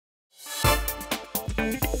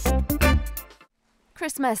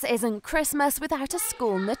Christmas isn't Christmas without a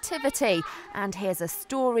school nativity, and here's a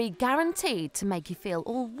story guaranteed to make you feel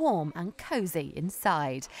all warm and cosy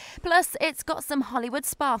inside. Plus, it's got some Hollywood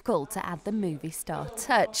sparkle to add the movie star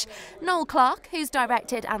touch. Noel Clarke, who's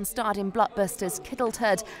directed and starred in blockbusters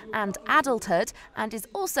Kiddlehood and Adulthood, and is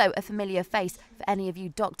also a familiar face for any of you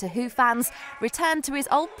Doctor Who fans, returned to his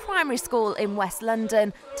old primary school in West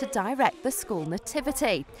London to direct the school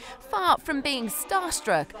nativity. Far from being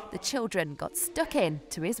starstruck, the children got stuck in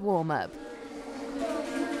to his warm-up.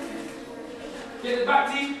 Get it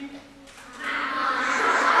back, team.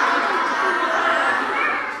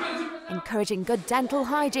 Encouraging good dental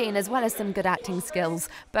hygiene as well as some good acting skills.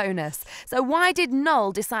 Bonus. So why did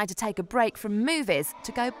Noel decide to take a break from movies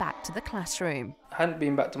to go back to the classroom? I hadn't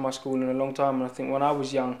been back to my school in a long time, and I think when I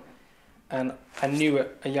was young, and I knew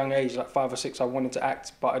at a young age, like 5 or 6, I wanted to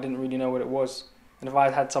act, but I didn't really know what it was. And if I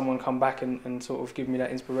had had someone come back and sort of give me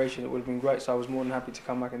that inspiration, it would have been great, so I was more than happy to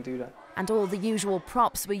come back and do that. And all the usual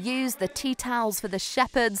props were used, the tea towels for the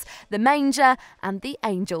shepherds, the manger and the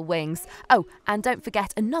angel wings. Oh, and don't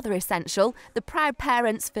forget another essential, the proud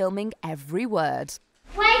parents filming every word.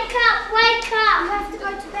 Wake up, wake up! You have to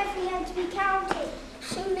go to Bethlehem to be counted.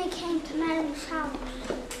 Soon they came to Mary's house.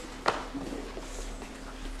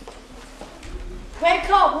 Wake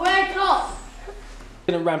up, wake up!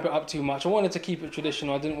 I didn't ramp it up too much. I wanted to keep it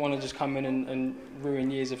traditional. I didn't want to just come in and ruin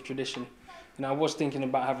years of tradition. You know, I was thinking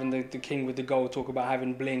about having the king with the gold talk about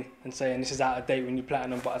having bling and saying this is out of date when you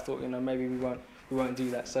platinum, but I thought, you know, maybe we won't do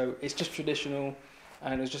that. So it's just traditional,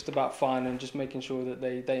 and it was just about fun and just making sure that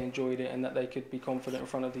they enjoyed it and that they could be confident in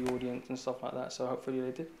front of the audience and stuff like that. So hopefully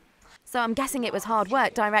they did. So I'm guessing it was hard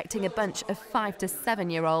work directing a bunch of 5 to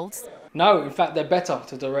 7-year-olds. No, in fact, they're better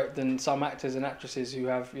to direct than some actors and actresses who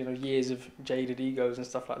have, you know, years of jaded egos and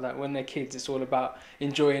stuff like that. When they're kids, it's all about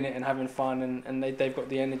enjoying it and having fun, and they've got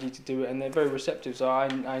the energy to do it, and they're very receptive, so I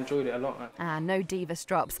enjoyed it a lot. No Divas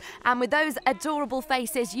drops. And with those adorable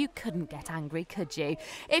faces, you couldn't get angry, could you?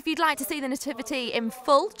 If you'd like to see the Nativity in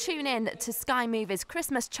full, tune in to Sky Movies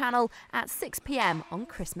Christmas channel at 6 p.m. on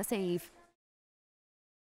Christmas Eve.